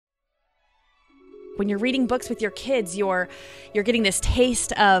When you're reading books with your kids, you're getting this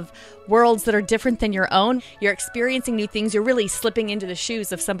taste of worlds that are different than your own. You're experiencing new things. You're really slipping into the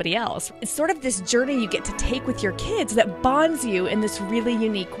shoes of somebody else. It's sort of this journey you get to take with your kids that bonds you in this really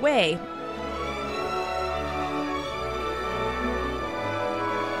unique way.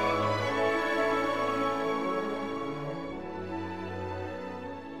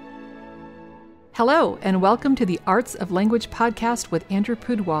 Hello, and welcome to the Arts of Language podcast with Andrew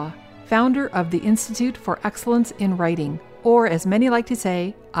Pudewa, founder of the Institute for Excellence in Writing, or as many like to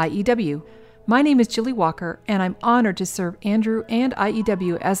say, IEW. My name is Julie Walker, and I'm honored to serve Andrew and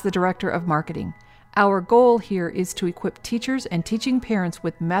IEW as the Director of Marketing. Our goal here is to equip teachers and teaching parents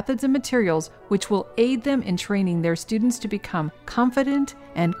with methods and materials which will aid them in training their students to become confident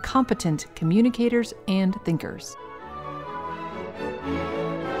and competent communicators and thinkers.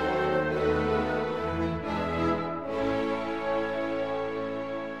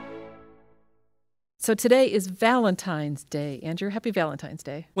 So today is Valentine's Day. Andrew, happy Valentine's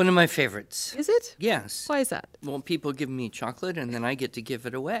Day. One of my favorites. Is it? Yes. Why is that? Well, people give me chocolate and then I get to give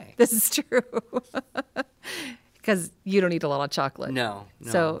it away. This is true. Because you don't eat a lot of chocolate. No,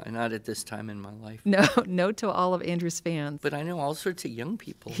 So, not at this time in my life. No to all of Andrew's fans. But I know all sorts of young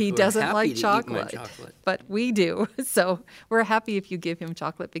people He who doesn't are happy like to chocolate, eat my chocolate. but we do. So we're happy if you give him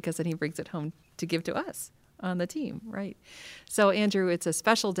chocolate because then he brings it home to give to us on the team, right? So Andrew, it's a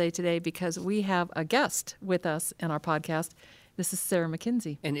special day today because we have a guest with us in our podcast. This is Sarah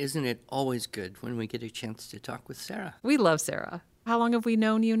Mackenzie. And isn't it always good when we get a chance to talk with Sarah? We love Sarah. How long have we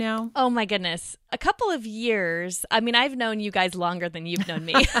known you now? Oh my goodness. A couple of years. I mean, I've known you guys longer than you've known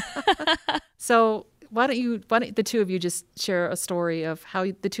me. So why don't the two of you just share a story of how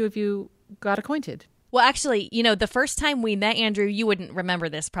the two of you got acquainted? Well, actually, the first time we met, Andrew, you wouldn't remember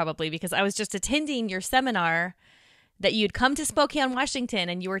this probably because I was just attending your seminar that you'd come to Spokane, Washington,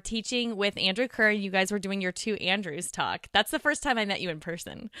 and you were teaching with Andrew Kerr, and you guys were doing your Two Andrews talk. That's the first time I met you in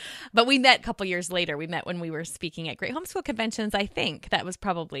person. But we met a couple years later. We met when we were speaking at Great Homeschool Conventions, I think. That was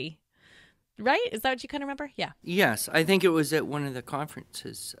probably, right? Is that what you kind of remember? Yeah. Yes, I think it was at one of the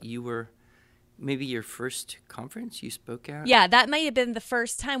conferences. You were maybe your first conference you spoke at? Yeah, that might have been the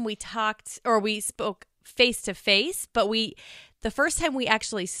first time we talked or we spoke face-to-face, but the first time we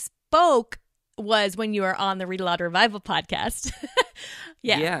actually spoke was when you were on the Read-Aloud Revival podcast.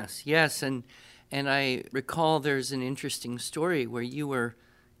 Yeah. Yes. And I recall there's an interesting story where you were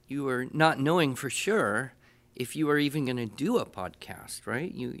not knowing for sure if you were even going to do a podcast,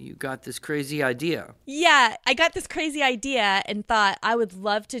 right? You got this crazy idea. Yeah, I got this crazy idea and thought I would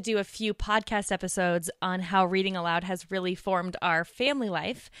love to do a few podcast episodes on how reading aloud has really formed our family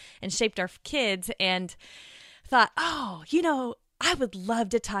life and shaped our kids, and thought, I would love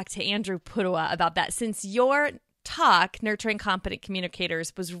to talk to Andrew Pudewa about that, since your talk, Nurturing Competent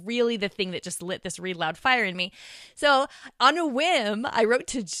Communicators, was really the thing that just lit this Read Loud fire in me. So on a whim, I wrote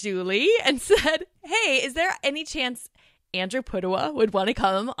to Julie and said, hey, is there any chance Andrew Pudewa would want to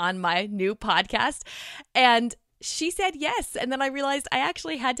come on my new podcast? And she said yes. And then I realized I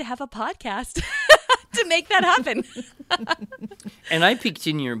actually had to have a podcast to make that happen. And I peeked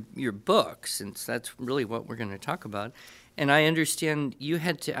in your book, since that's really what we're going to talk about. And I understand you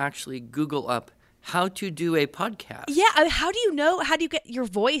had to actually Google up how to do a podcast. Yeah. How do you get your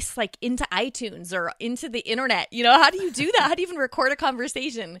voice like into iTunes or into the internet? How do you do that? How do you even record a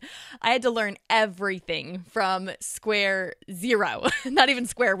conversation? I had to learn everything from square zero, not even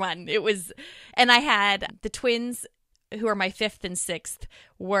square one. And I had the twins who are my fifth and sixth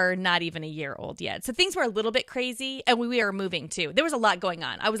were not even a year old yet. So things were a little bit crazy, and we were moving too. There was a lot going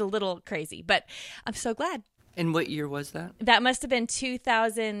on. I was a little crazy, but I'm so glad. And what year was that? That must have been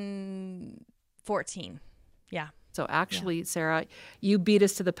 2014. Yeah. So actually, Sarah, you beat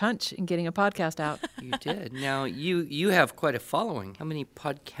us to the punch in getting a podcast out. You did. Now, you have quite a following. How many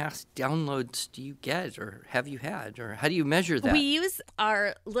podcast downloads do you get, or have you had, or how do you measure that? We use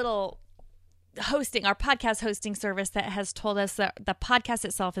our little our podcast hosting service that has told us that the podcast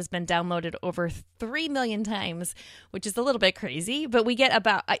itself has been downloaded over 3 million times, which is a little bit crazy, but we get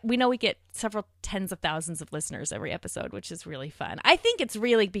several tens of thousands of listeners every episode, which is really fun. I think it's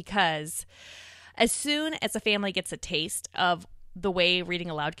really because as soon as a family gets a taste of the way reading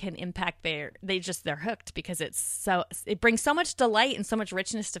aloud can impact they're hooked, because it brings so much delight and so much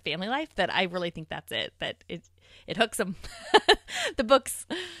richness to family life that I really think that's it, that it hooks them. The books.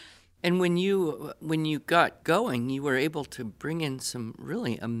 And when you got going, you were able to bring in some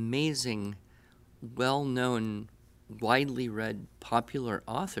really amazing, well-known, widely read, popular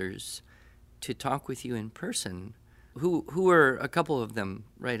authors to talk with you in person. Who were a couple of them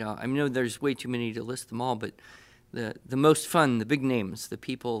right out? I know there's way too many to list them all, but the most fun, the big names, the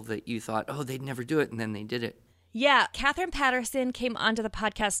people that you thought, oh, they'd never do it, and then they did it. Yeah, Catherine Patterson came onto the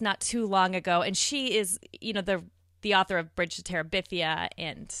podcast not too long ago, and she is, the author of Bridge to Terabithia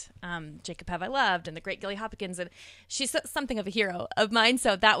and Jacob Have I Loved and The Great Gilly Hopkins, and she's something of a hero of mine,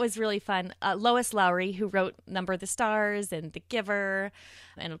 so that was really fun. Lois Lowry, who wrote Number of the Stars and The Giver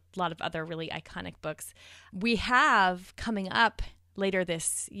and a lot of other really iconic books. We have coming up later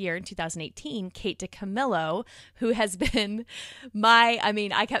this year in 2018, Kate DiCamillo, who has been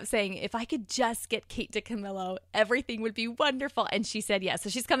I kept saying, if I could just get Kate DiCamillo, everything would be wonderful. And she said yes. So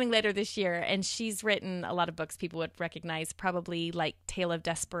she's coming later this year, and she's written a lot of books people would recognize, probably like Tale of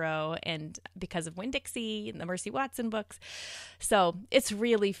Despero and Because of Winn-Dixie and the Mercy Watson books. So it's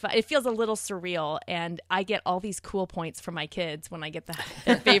really fun. It feels a little surreal, and I get all these cool points from my kids when I get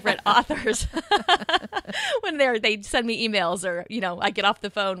their favorite authors. When they send me emails, or I get off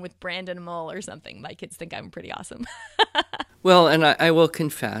the phone with Brandon Mull or something. My kids think I'm pretty awesome. Well, and I will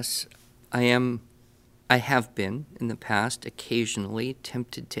confess, I have been in the past occasionally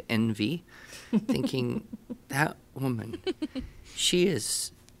tempted to envy, thinking, that woman, she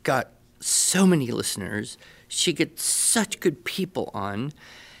has got so many listeners. She gets such good people on.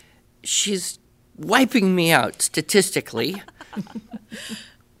 She's wiping me out statistically.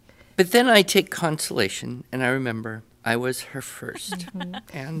 But then I take consolation, and I remember I was her first.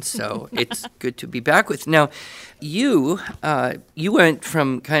 And so it's good to be back with. Now, you went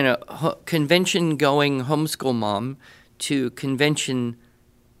from kind of convention-going homeschool mom to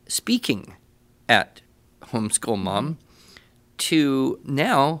convention-speaking at homeschool mom to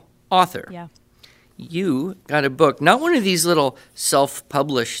now author. Yeah. You got a book, not one of these little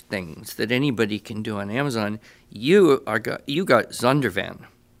self-published things that anybody can do on Amazon. You got Zondervan.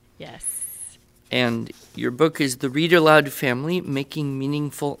 Yes. And your book is The Read-Aloud Family, Making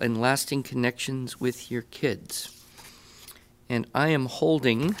Meaningful and Lasting Connections with Your Kids. And I am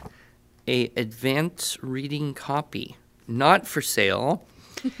holding a advanced reading copy, not for sale.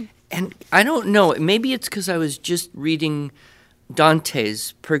 And I don't know, maybe it's because I was just reading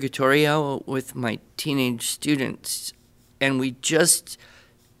Dante's Purgatorio with my teenage students, and we just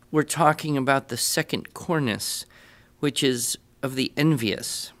were talking about the second cornice, which is of the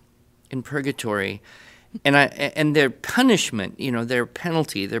envious in purgatory, and their punishment, their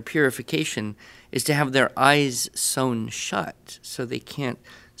penalty, their purification is to have their eyes sewn shut so they can't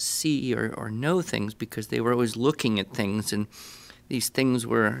see or know things because they were always looking at things, and these things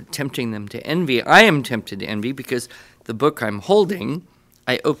were tempting them to envy. I am tempted to envy because the book I'm holding,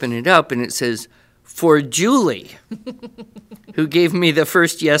 I open it up and it says, "For Julie," who gave me the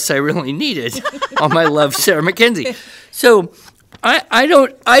first yes I really needed on my love, Sarah Mackenzie. So I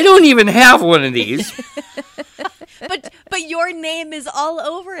don't even have one of these. But your name is all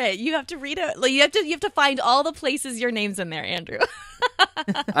over it. You have to read it. Like you have to find all the places your name's in there, Andrew.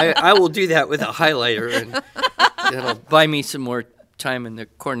 I will do that with a highlighter, and that'll buy me some more time in the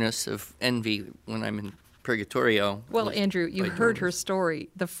cornice of envy when I'm in Purgatorio. Well, Andrew, you heard her story.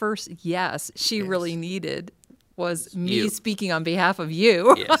 The first yes she really needed was me speaking on behalf of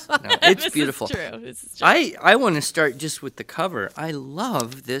you. Yes, no, it's beautiful. This is true. I want to start just with the cover. I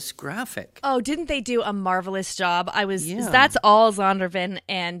love this graphic. Oh, didn't they do a marvelous job? That's all Zondervan,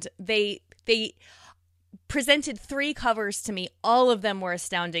 and they presented 3 covers to me. All of them were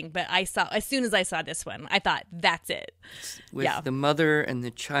astounding, but as soon as I saw this one, I thought, that's it. With the mother and the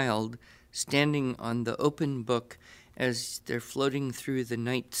child standing on the open book as they're floating through the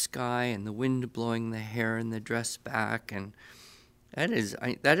night sky and the wind blowing the hair and the dress back, and that is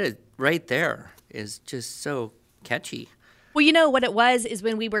right there is just so catchy. Well, you know what it was is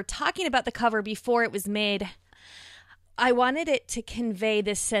when we were talking about the cover before it was made, I wanted it to convey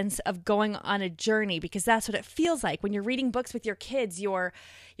this sense of going on a journey, because that's what it feels like when you're reading books with your kids. You're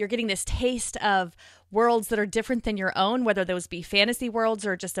getting this taste of worlds that are different than your own, whether those be fantasy worlds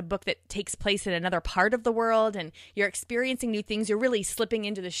or just a book that takes place in another part of the world, and you're experiencing new things. You're really slipping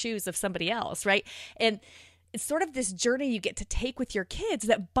into the shoes of somebody else, right? And it's sort of this journey you get to take with your kids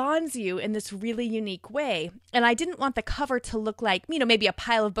that bonds you in this really unique way. And I didn't want the cover to look like, maybe a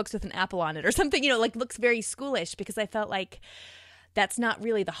pile of books with an apple on it or something, like looks very schoolish, because I felt like that's not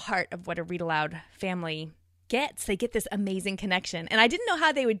really the heart of what a Read-Aloud family gets. They get this amazing connection. And I didn't know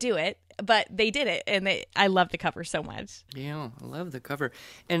how they would do it, but they did it. And I love the cover so much. Yeah, I love the cover.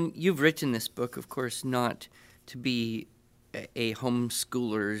 And you've written this book, of course, not to be a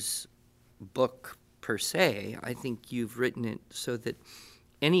homeschooler's book per se. I think you've written it so that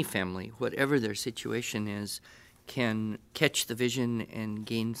any family, whatever their situation is, can catch the vision and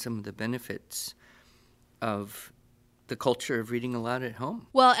gain some of the benefits of the culture of reading aloud at home.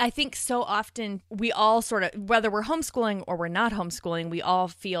 Well, I think so often we all sort of, whether we're homeschooling or we're not homeschooling, we all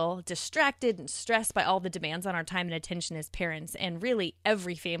feel distracted and stressed by all the demands on our time and attention as parents. And really,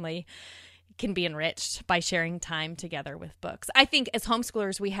 every family can be enriched by sharing time together with books. I think as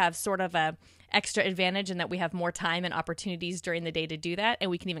homeschoolers, we have sort of a extra advantage in that we have more time and opportunities during the day to do that,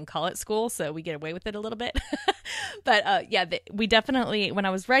 and we can even call it school, so we get away with it a little bit. But we definitely, when I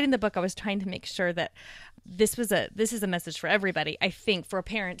was writing the book, I was trying to make sure that this is a message for everybody. I think for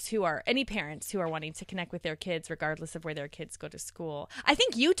any parents who are wanting to connect with their kids, regardless of where their kids go to school. I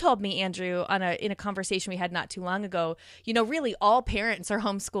think you told me, Andrew, in a conversation we had not too long ago, really all parents are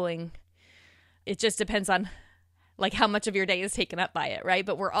homeschooling. It just depends on like how much of your day is taken up by it, right?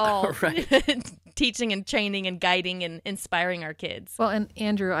 But we're all teaching and training and guiding and inspiring our kids. Well, and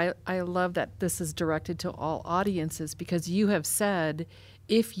Andrew, I love that this is directed to all audiences, because you have said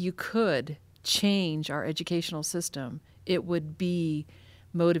if you could change our educational system, it would be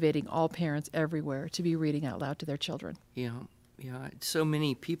motivating all parents everywhere to be reading out loud to their children. Yeah. So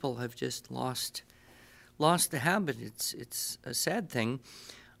many people have just lost the habit. It's a sad thing.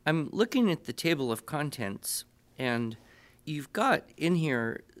 I'm looking at the table of contents, and you've got in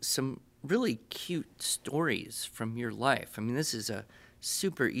here some really cute stories from your life. I mean, this is a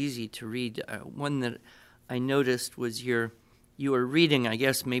super easy to read. One that I noticed was you were reading, I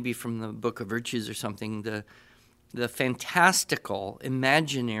guess maybe from the Book of Virtues or something, the fantastical,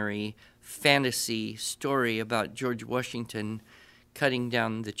 imaginary fantasy story about George Washington cutting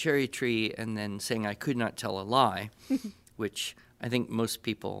down the cherry tree and then saying, "I could not tell a lie," which I think most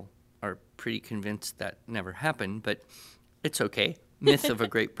people are pretty convinced that never happened, but it's okay. Myth of a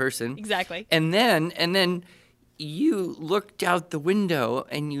great person. Exactly. And then you looked out the window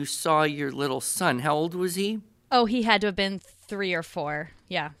and you saw your little son. How old was he? Oh, he had to have been 3 or 4.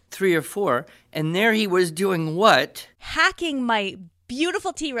 Yeah. 3 or 4. And there he was doing what? Hacking my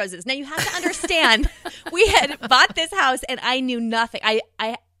beautiful tea roses. Now, you have to understand, we had bought this house and I knew nothing.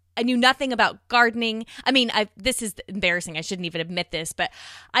 I knew nothing about gardening. I mean, this is embarrassing. I shouldn't even admit this, but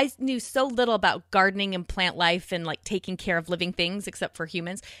I knew so little about gardening and plant life and like taking care of living things, except for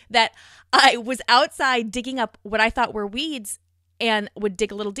humans, that I was outside digging up what I thought were weeds and would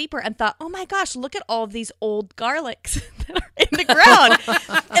dig a little deeper and thought, oh my gosh, look at all of these old garlics that are in the ground.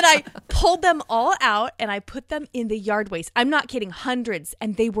 And I pulled them all out and I put them in the yard waste. I'm not kidding, hundreds.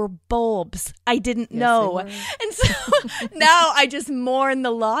 And they were bulbs. I didn't know. And so now I just mourn the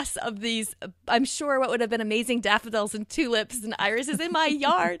loss of these, I'm sure what would have been amazing daffodils and tulips and irises in my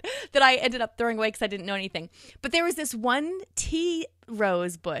yard that I ended up throwing away because I didn't know anything. But there was this one tea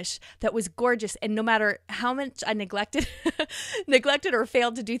rose bush that was gorgeous, and no matter how much I neglected or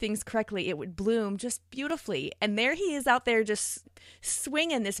failed to do things correctly, it would bloom just beautifully. And there he is out there just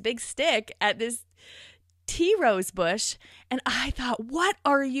swinging this big stick at this tea rose bush, and I thought, what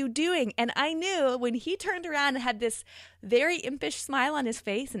are you doing? And I knew when he turned around and had this very impish smile on his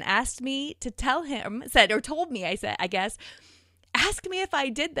face and asked me to tell him, told me, I guess, ask me if I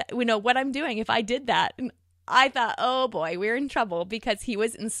did that, what I'm doing if I did that. And I thought, oh boy, we're in trouble, because he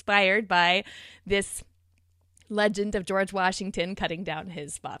was inspired by this legend of George Washington cutting down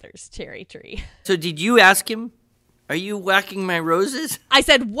his father's cherry tree. So did you ask him, are you whacking my roses? I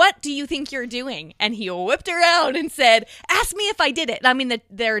said, what do you think you're doing? And he whipped around and said, ask me if I did it. I mean,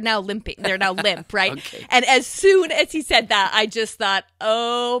 they're now limping. They're now limp, right? Okay. And as soon as he said that, I just thought,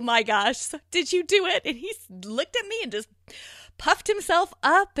 oh my gosh, did you do it? And he looked at me and just puffed himself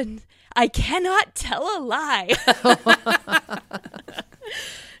up, and I cannot tell a lie.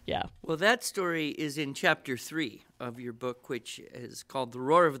 Yeah. Well, that story is in chapter 3 of your book, which is called The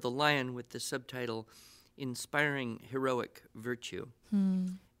Roar of the Lion, with the subtitle Inspiring Heroic Virtue.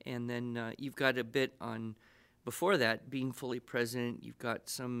 And then you've got a bit on, before that, being fully present. You've got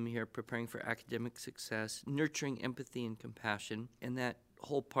some here, preparing for academic success, nurturing empathy and compassion. And that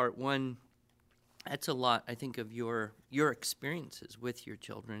whole part 1, that's a lot, I think, of your experiences with your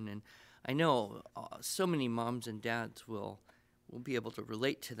children. And I know so many moms and dads will be able to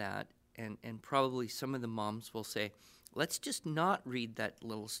relate to that. And probably some of the moms will say, let's just not read that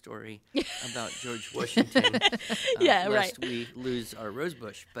little story about George Washington. Lest we lose our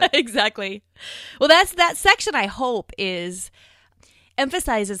rosebush. But exactly. Well, that section, I hope,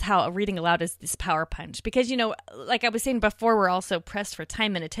 emphasizes how reading aloud is this power punch, because, like I was saying before, we're also pressed for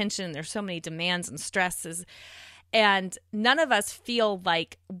time and attention. There's so many demands and stresses, and none of us feel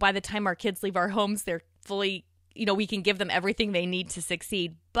like by the time our kids leave our homes, they're fully, we can give them everything they need to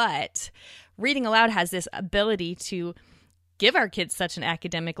succeed. But reading aloud has this ability to give our kids such an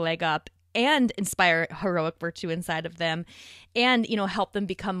academic leg up and inspire heroic virtue inside of them and, help them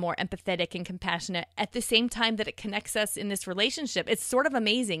become more empathetic and compassionate at the same time that it connects us in this relationship. It's sort of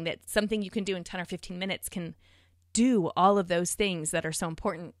amazing that something you can do in 10 or 15 minutes can do all of those things that are so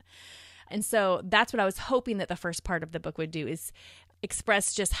important. And so that's what I was hoping that the first part of the book would do, is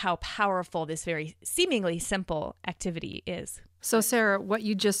express just how powerful this very seemingly simple activity is. So, Sarah, what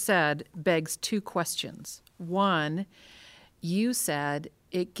you just said begs two questions. One, you said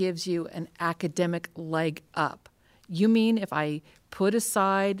it gives you an academic leg up. You mean if I put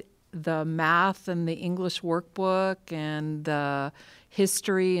aside the math and the English workbook and the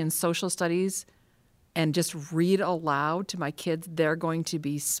history and social studies and just read aloud to my kids, they're going to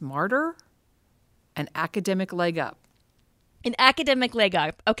be smarter? An academic leg up. An academic leg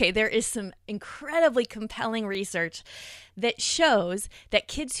up. Okay, there is some incredibly compelling research that shows that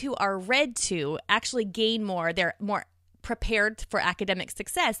kids who are read to actually gain more. They're more prepared for academic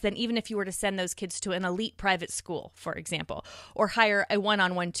success than even if you were to send those kids to an elite private school, for example, or hire a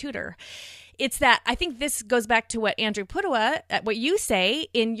one-on-one tutor. It's that I think this goes back to what Andrew Pudua, what you say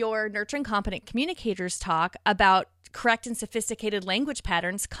in your Nurturing Competent Communicators talk about correct and sophisticated language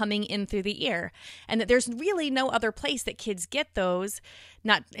patterns coming in through the ear, and that there's really no other place that kids get those,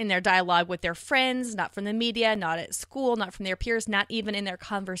 not in their dialogue with their friends, not from the media, not at school, not from their peers, not even in their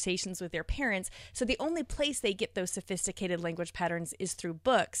conversations with their parents. So the only place they get those sophisticated language patterns is through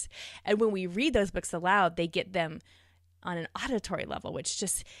books. And when we read those books aloud, they get them on an auditory level, which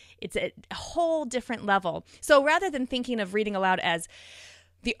just, it's a whole different level. So rather than thinking of reading aloud as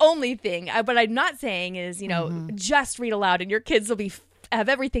the only thing, what I'm not saying is, just read aloud and your kids will have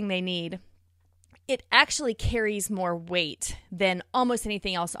everything they need. It actually carries more weight than almost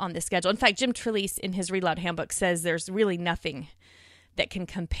anything else on the schedule. In fact, Jim Trelease in his Read-Aloud handbook says there's really nothing that can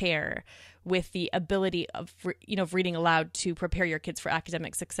compare with the ability of reading aloud to prepare your kids for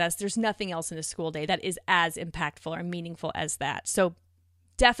academic success. There's nothing else in a school day that is as impactful or meaningful as that. So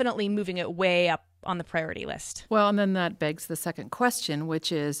definitely moving it way up on the priority list. Well, and then that begs the second question,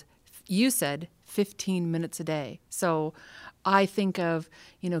 which is, you said 15 minutes a day. So I think of,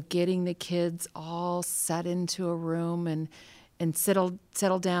 getting the kids all set into a room and settle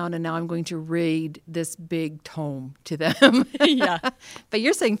down, and now I'm going to read this big tome to them. Yeah. But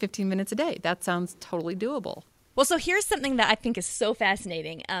you're saying 15 minutes a day. That sounds totally doable. Well, so here's something that I think is so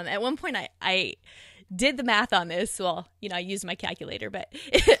fascinating. At one point, I did the math on this. Well, I used my calculator, but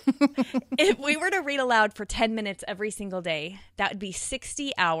if we were to read aloud for 10 minutes every single day, that would be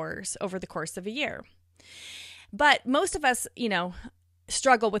 60 hours over the course of a year. But most of us,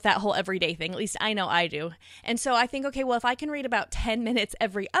 struggle with that whole everyday thing. At least I know I do. And so I think, okay, well, if I can read about 10 minutes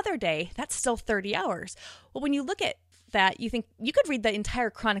every other day, that's still 30 hours. Well, when you look at that, you think you could read the entire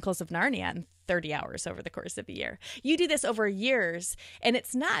Chronicles of Narnia in 30 hours over the course of a year. You do this over years, and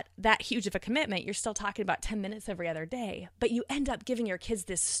it's not that huge of a commitment. You're still talking about 10 minutes every other day, but you end up giving your kids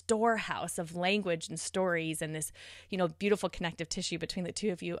this storehouse of language and stories and this, beautiful connective tissue between the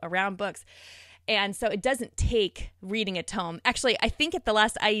two of you around books. And so it doesn't take reading a tome. Actually, I think at the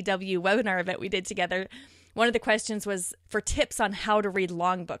last IEW webinar event we did together, one of the questions was for tips on how to read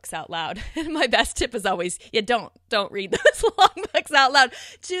long books out loud. And my best tip is always, don't read those long books out loud.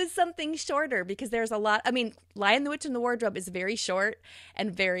 Choose something shorter, because there's a lot. Lion, the Witch, and the Wardrobe is very short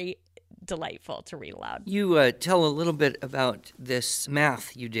and very delightful to read aloud. You tell a little bit about this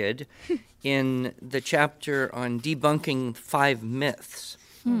math you did in the chapter on debunking 5 myths.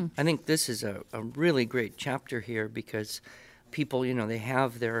 I think this is a really great chapter here, because people, they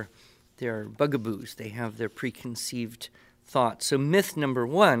have their bugaboos, they have their preconceived thoughts. So myth number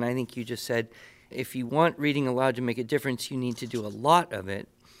 1, I think you just said, if you want reading aloud to make a difference, you need to do a lot of it.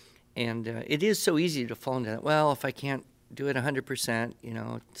 And it is so easy to fall into that. Well, if I can't do it 100%,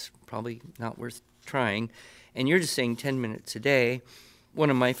 it's probably not worth trying. And you're just saying 10 minutes a day. One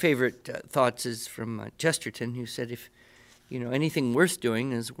of my favorite thoughts is from Chesterton, who said, if anything worth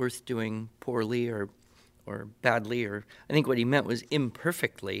doing is worth doing poorly or badly, or I think what he meant was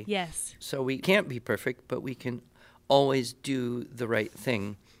imperfectly. Yes. So we can't be perfect, but we can always do the right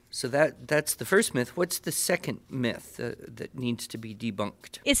thing. So that's the first myth. What's the second myth that needs to be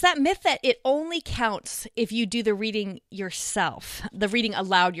debunked? It's that myth that it only counts if you do the reading yourself, the reading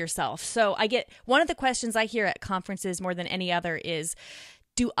aloud yourself. So one of the questions I hear at conferences more than any other is,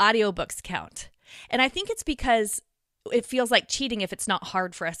 do audiobooks count? And I think it's because it feels like cheating if it's not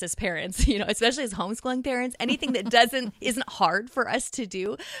hard for us as parents, especially as homeschooling parents. Anything that isn't hard for us to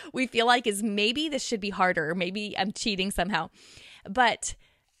do, we feel like is maybe this should be harder. Maybe I'm cheating somehow. But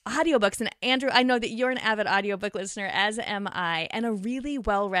audiobooks, and Andrew, I know that you're an avid audiobook listener, as am I, and a really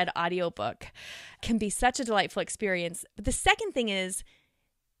well-read audiobook can be such a delightful experience. But the second thing is,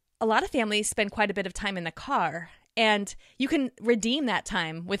 a lot of families spend quite a bit of time in the car, and you can redeem that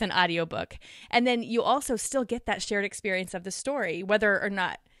time with an audiobook. And then you also still get that shared experience of the story, whether or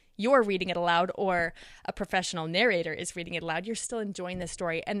not you're reading it aloud or a professional narrator is reading it aloud. You're still enjoying the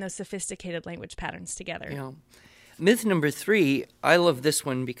story and those sophisticated language patterns together. Yeah. Myth number 3, I love this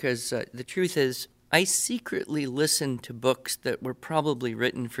one because the truth is I secretly listened to books that were probably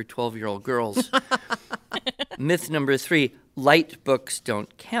written for 12-year-old girls. Myth number 3, light books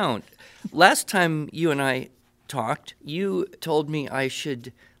don't count. Last time you and I talked, you told me I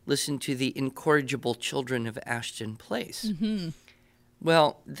should listen to The Incorrigible Children of Ashton Place. Mm-hmm.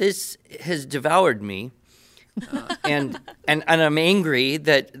 Well, this has devoured me, and I'm angry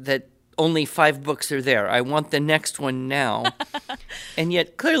that only 5 books are there. I want the next one now. And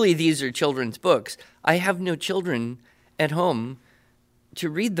yet, clearly, these are children's books. I have no children at home to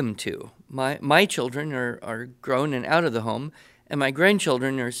read them to. My children are grown and out of the home, and my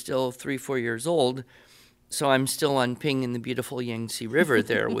grandchildren are still 3-4 years old, so I'm still on Ping in the beautiful Yangtze River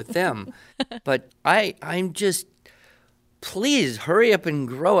there with them. But I'm just... Please hurry up and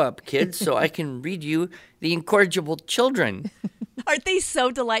grow up, kids, so I can read you The Incorrigible Children. Aren't they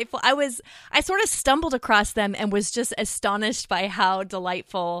so delightful? I sort of stumbled across them and was just astonished by how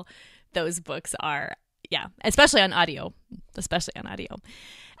delightful those books are. Yeah, especially on audio.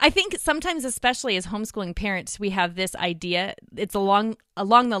 I think sometimes, especially as homeschooling parents, we have this idea. It's along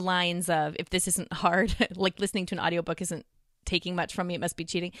the lines of, if this isn't hard, like listening to an audiobook isn't taking much from me, it must be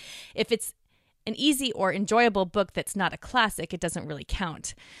cheating. If it's an easy or enjoyable book that's not a classic, it doesn't really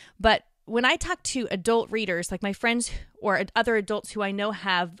count. But when I talk to adult readers, like my friends or other adults who I know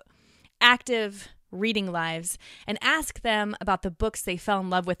have active reading lives, and ask them about the books they fell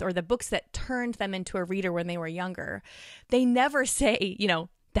in love with or the books that turned them into a reader when they were younger, they never say,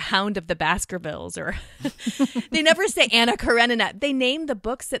 The Hound of the Baskervilles, or they never say Anna Karenina. They name the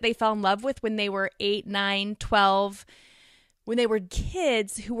books that they fell in love with when they were 8, 9, 12, when they were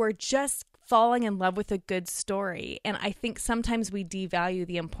kids who were just falling in love with a good story. And I think sometimes we devalue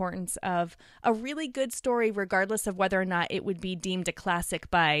the importance of a really good story, regardless of whether or not it would be deemed a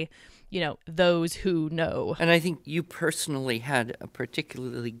classic by, those who know. And I think you personally had a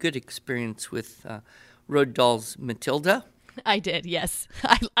particularly good experience with Roald Dahl's Matilda. I did, yes.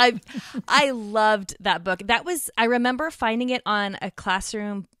 I loved that book. I remember finding it on a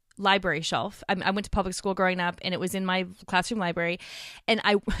classroom library shelf. I went to public school growing up, and it was in my classroom library. And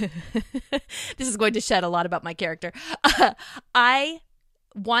this is going to shed a lot about my character. I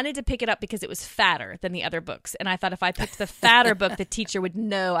wanted to pick it up because it was fatter than the other books. And I thought if I picked the fatter book, the teacher would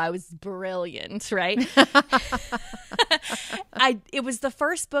know I was brilliant, right? It was the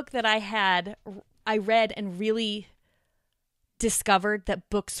first book that I read and really discovered that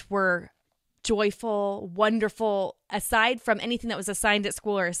books were joyful, wonderful, aside from anything that was assigned at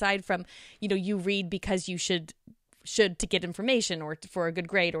school, or aside from, you read because you should to get information or for a good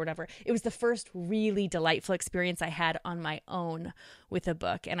grade or whatever. It was the first really delightful experience I had on my own with a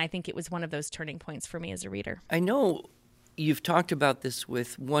book. And I think it was one of those turning points for me as a reader. I know you've talked about this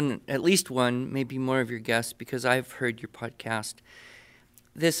with at least one, maybe more of your guests, because I've heard your podcast.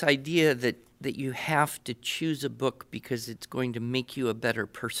 This idea that you have to choose a book because it's going to make you a better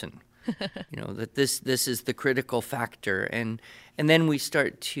person. That this is the critical factor, and then we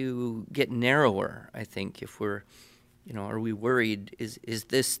start to get narrower. I think if we're, are we worried? Is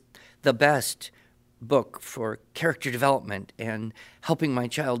this the best book for character development and helping my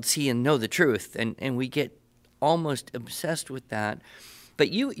child see and know the truth? And we get almost obsessed with that. But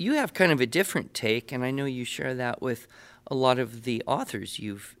you have kind of a different take, and I know you share that with a lot of the authors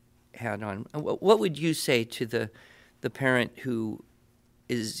you've had on. What would you say to the parent who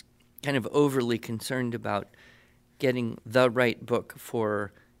is kind of overly concerned about getting the right book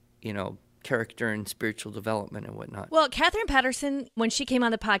for, character and spiritual development and whatnot? Well, Catherine Patterson, when she came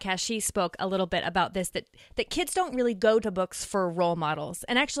on the podcast, she spoke a little bit about this, that kids don't really go to books for role models.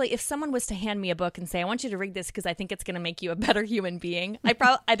 And actually, if someone was to hand me a book and say, I want you to read this because I think it's going to make you a better human being,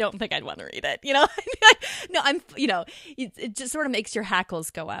 I don't think I'd want to read it. No, it just sort of makes your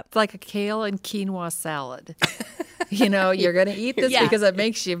hackles go up. It's like a kale and quinoa salad. You're going to eat this because it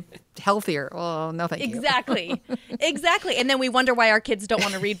makes you healthier. Oh, no, thank you. Exactly. And then we wonder why our kids don't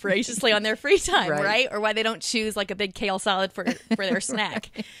want to read voraciously on their free time, right? Or why they don't choose like a big kale salad for their snack.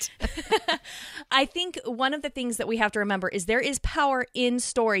 I think one of the things that we have to remember is there is power in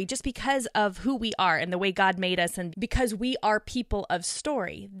story just because of who we are and the way God made us, and because we are people of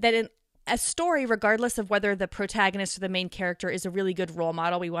story. That in a story, regardless of whether the protagonist or the main character is a really good role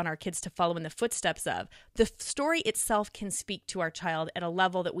model we want our kids to follow in the footsteps of, the story itself can speak to our child at a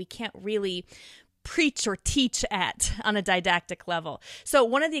level that we can't really preach or teach at on a didactic level. So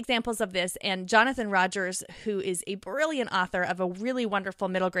one of the examples of this, and Jonathan Rogers, who is a brilliant author of a really wonderful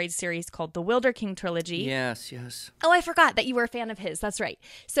middle grade series called the Wilder King Trilogy. Yes, yes. Oh, I forgot that you were a fan of his. That's right.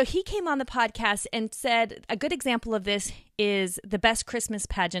 So he came on the podcast and said a good example of this is The Best Christmas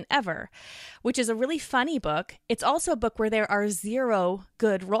Pageant Ever, which is a really funny book. It's also a book where there are zero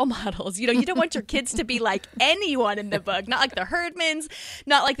good role models. You don't want your kids to be like anyone in the book, not like the Herdmans,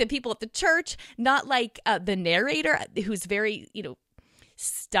 not like the people at the church, not like the narrator who's very,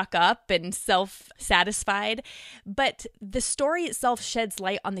 stuck up and self-satisfied. But the story itself sheds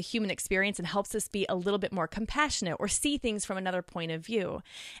light on the human experience and helps us be a little bit more compassionate or see things from another point of view.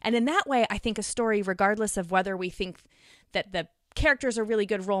 And in that way, I think a story, regardless of whether we think that the characters are really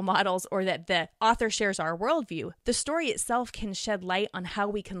good role models or that the author shares our worldview, the story itself can shed light on how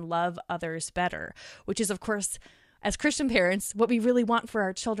we can love others better, which is, of course, as Christian parents, what we really want for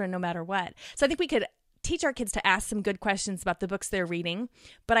our children no matter what. So I think we could teach our kids to ask some good questions about the books they're reading,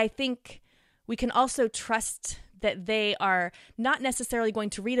 but I think we can also trust that they are not necessarily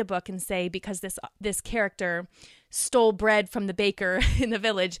going to read a book and say, because this character stole bread from the baker in the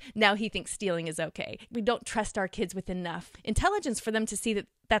village, now he thinks stealing is okay. We don't trust our kids with enough intelligence for them to see that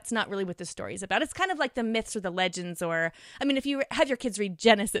that's not really what the story is about. It's kind of like the myths or the legends, or, if you have your kids read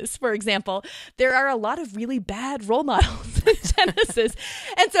Genesis, for example, there are a lot of really bad role models in Genesis.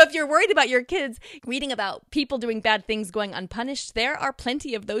 And so if you're worried about your kids reading about people doing bad things going unpunished, there are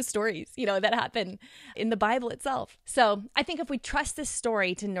plenty of those stories, that happen in the Bible itself. So I think if we trust this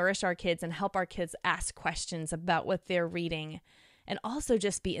story to nourish our kids and help our kids ask questions about what they're reading, and also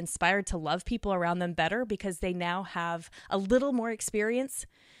just be inspired to love people around them better because they now have a little more experience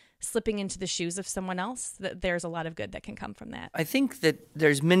slipping into the shoes of someone else, that there's a lot of good that can come from that. I think that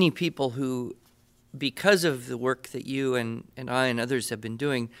there's many people who, because of the work that you and I and others have been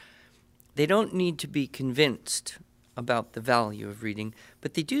doing, they don't need to be convinced about the value of reading,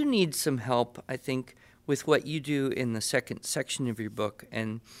 but they do need some help, I think, with what you do in the second section of your book.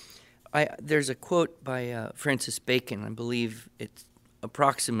 And there's a quote by Francis Bacon, I believe it's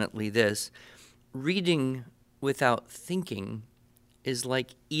approximately this: reading without thinking is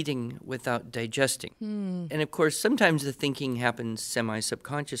like eating without digesting. And of course, sometimes the thinking happens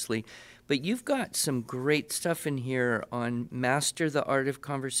semi-subconsciously, but you've got some great stuff in here on master the art of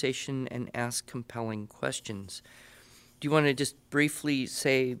conversation and ask compelling questions. Do you want to just briefly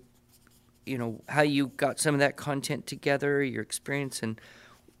say, how you got some of that content together, your experience, and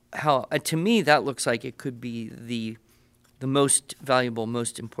how, to me, that looks like it could be the most valuable,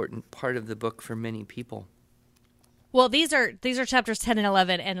 most important part of the book for many people. Well, these are chapters 10 and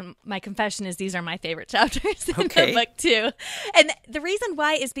 11, and my confession is these are my favorite chapters in the book too. And the reason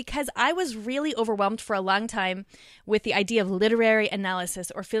why is because I was really overwhelmed for a long time with the idea of literary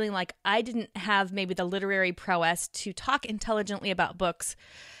analysis, or feeling like I didn't have maybe the literary prowess to talk intelligently about books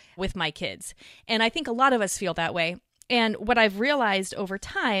with my kids. And I think a lot of us feel that way. And what I've realized over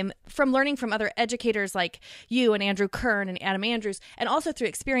time from learning from other educators like you and Andrew Kern and Adam Andrews, and also through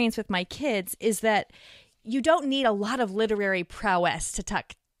experience with my kids, is that you don't need a lot of literary prowess to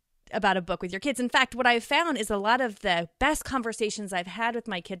talk about a book with your kids. In fact, what I've found is a lot of the best conversations I've had with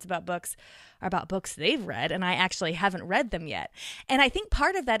my kids about books are about books they've read, and I actually haven't read them yet. And I think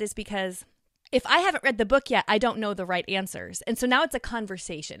part of that is because if I haven't read the book yet, I don't know the right answers. And so now it's a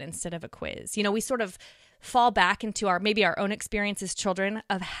conversation instead of a quiz. We sort of fall back into our own experience as children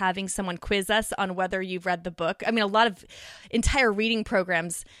of having someone quiz us on whether you've read the book. A lot of entire reading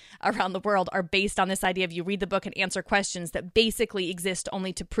programs around the world are based on this idea of you read the book and answer questions that basically exist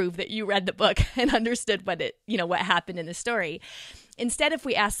only to prove that you read the book and understood what happened in the story. Instead, if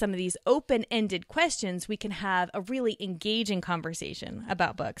we ask some of these open-ended questions, we can have a really engaging conversation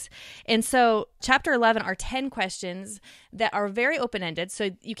about books. And so chapter 11 are 10 questions that are very open-ended,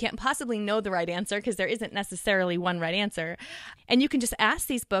 so you can't possibly know the right answer because there isn't necessarily one right answer. And you can just ask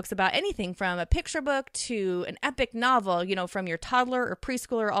these books about anything from a picture book to an epic novel, from your toddler or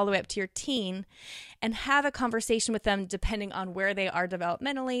preschooler all the way up to your teen, and have a conversation with them depending on where they are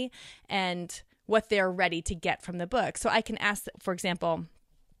developmentally and what they're ready to get from the book. So I can ask, for example,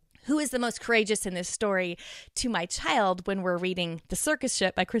 who is the most courageous in this story to my child when we're reading The Circus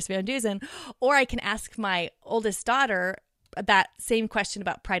Ship by Chris Van Dusen, or I can ask my oldest daughter that same question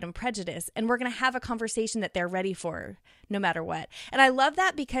about Pride and Prejudice, and we're going to have a conversation that they're ready for no matter what. And I love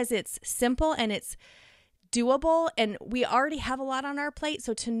that because it's simple and it's doable, and we already have a lot on our plate.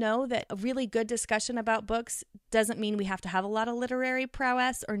 So to know that a really good discussion about books doesn't mean we have to have a lot of literary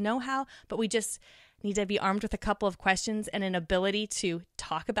prowess or know-how, but we just need to be armed with a couple of questions and an ability to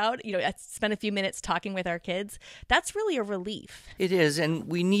talk about, spend a few minutes talking with our kids. That's really a relief. It is, and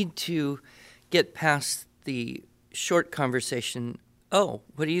we need to get past the short conversation. Oh,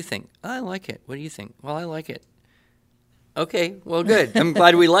 what do you think? I like it. What do you think? Well, I like it. Okay, well, good. I'm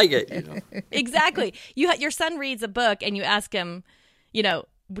glad we like it. You know? Exactly. Your son reads a book and you ask him,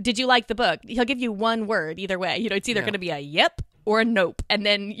 did you like the book? He'll give you one word either way. It's either going to be a yep or a nope. And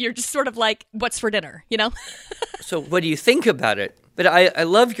then you're just sort of like, what's for dinner, So what do you think about it? But I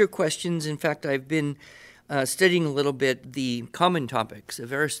love your questions. In fact, I've been studying a little bit the common topics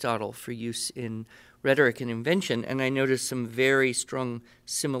of Aristotle for use in rhetoric and invention, and I noticed some very strong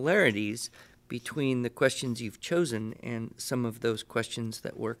similarities between the questions you've chosen and some of those questions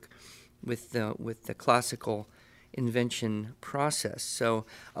that work with the classical invention process. So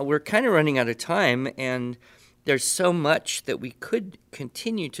we're kind of running out of time, and there's so much that we could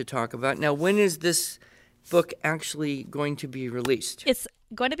continue to talk about. Now, when is this book actually going to be released? It's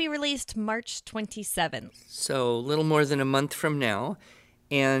going to be released March 27th. So a little more than a month from now.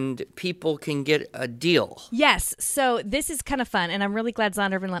 And people can get a deal. Yes. So this is kind of fun. And I'm really glad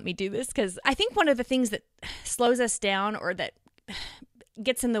Zondervan let me do this, because I think one of the things that slows us down or that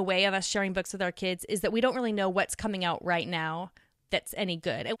gets in the way of us sharing books with our kids is that we don't really know what's coming out right now that's any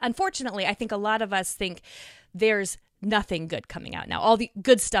good. Unfortunately, I think a lot of us think there's nothing good coming out now. All the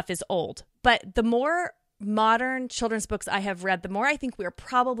good stuff is old. But the more modern children's books I have read, the more I think we're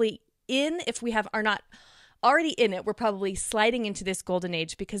probably in, if we are not already in it, we're probably sliding into this golden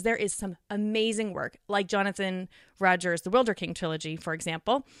age, because there is some amazing work, like Jonathan Rogers' The Wilder King trilogy, for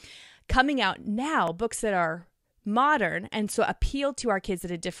example, coming out now, books that are modern and so appeal to our kids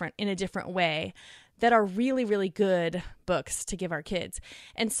in a different way, that are really, really good books to give our kids.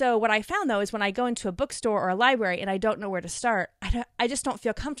 And so what I found, though, is when I go into a bookstore or a library and I don't know where to start, I just don't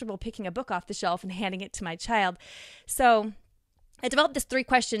feel comfortable picking a book off the shelf and handing it to my child. So I developed this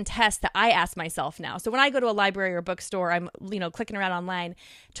 3-question test that I ask myself now. So when I go to a library or bookstore, I'm clicking around online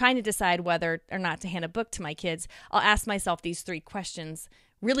trying to decide whether or not to hand a book to my kids. I'll ask myself these 3 questions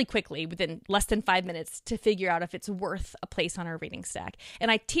really quickly within less than 5 minutes to figure out if it's worth a place on our reading stack. And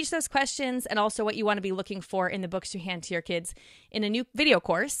I teach those questions and also what you want to be looking for in the books you hand to your kids in a new video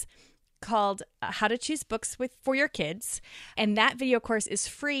course called How to Choose Books for Your Kids. And that video course is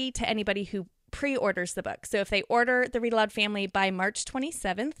free to anybody who pre-orders the book. So if they order the Read Aloud Family by March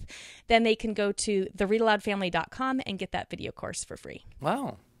 27th, then they can go to thereadaloudfamily.com and get that video course for free.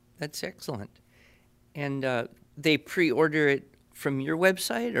 Wow, that's excellent. And they pre-order it from your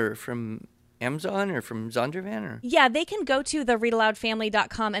website or from Amazon or from Zondervan? Or? Yeah, they can go to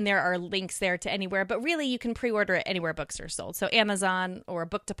thereadaloudfamily.com and there are links there to anywhere, but really you can pre-order it anywhere books are sold. So Amazon or a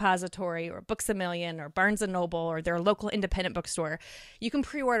Book Depository or Books A Million or Barnes & Noble or their local independent bookstore. You can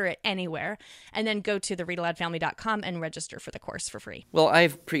pre-order it anywhere and then go to thereadaloudfamily.com and register for the course for free. Well,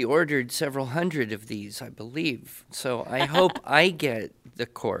 I've pre-ordered several hundred of these, I believe. So I hope I get the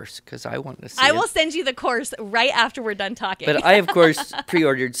course because I want to see I will send you the course right after we're done talking. But I, of course,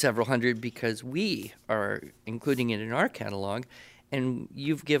 pre-ordered several hundred because we are including it in our catalog, and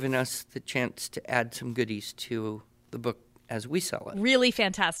you've given us the chance to add some goodies to the book as we sell it. Really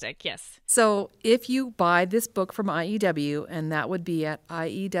fantastic, yes. So if you buy this book from IEW, and that would be at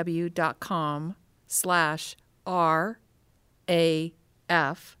IEW.com/RAF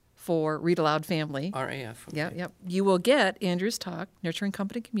for Read Aloud Family. RAF. Okay. Yep. You will get Andrew's talk, Nurturing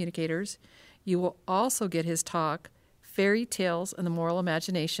Competent Communicators. You will also get his talk, Fairy Tales and the Moral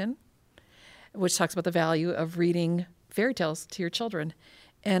Imagination, which talks about the value of reading fairy tales to your children.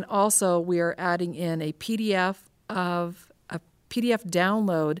 And also we are adding in a PDF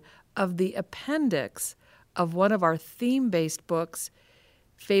download of the appendix of one of our theme-based books,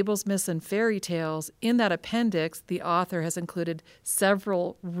 Fables, Myths, and Fairy Tales. In that appendix, the author has included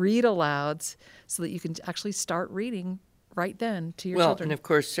several read-alouds so that you can actually start reading right then to your children. And of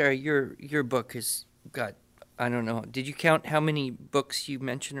course, Sarah, your book has got, I don't know, did you count how many books you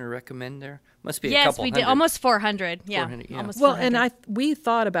mention or recommend there? Must be a couple hundred. Yes, we did. Almost 400. Yeah. 400, yeah. Almost Well, 400. and we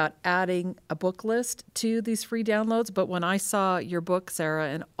thought about adding a book list to these free downloads, but when I saw your book, Sarah,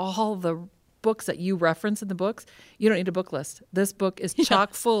 and all the books that you reference in the books, you don't need a book list. This book is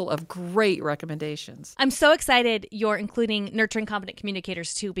chock full of great recommendations. I'm so excited you're including Nurturing Competent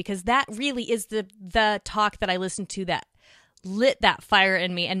Communicators too, because that really is the talk that I listened to that lit that fire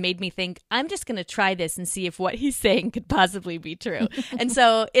in me and made me think, I'm just going to try this and see if what he's saying could possibly be true. And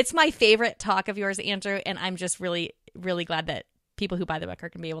so it's my favorite talk of yours, Andrew, and I'm just really, really glad that people who buy the book are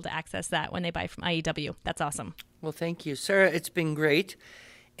going to be able to access that when they buy from IEW. That's awesome. Well, thank you. Sarah, it's been great.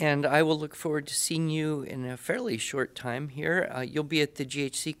 And I will look forward to seeing you in a fairly short time here. You'll be at the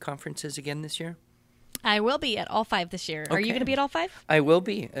GHC conferences again this year? I will be at all 5 this year. Are you going to be at all 5? I will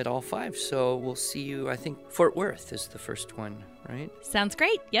be at all 5. So we'll see you, I think Fort Worth is the first one, right? Sounds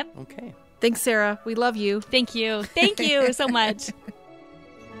great. Yep. Okay. Thanks, Sarah. We love you. Thank you. Thank you so much.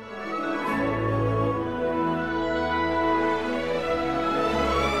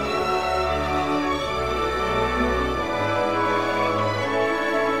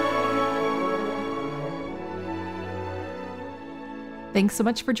 Thanks so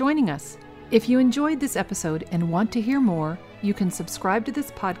much for joining us. If you enjoyed this episode and want to hear more, you can subscribe to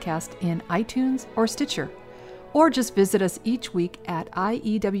this podcast in iTunes or Stitcher, or just visit us each week at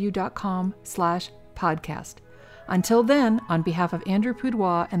iew.com/podcast. Until then, on behalf of Andrew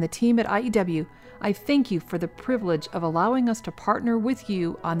Poudois and the team at IEW, I thank you for the privilege of allowing us to partner with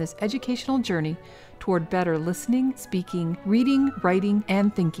you on this educational journey toward better listening, speaking, reading, writing,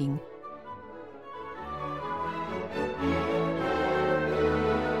 and thinking.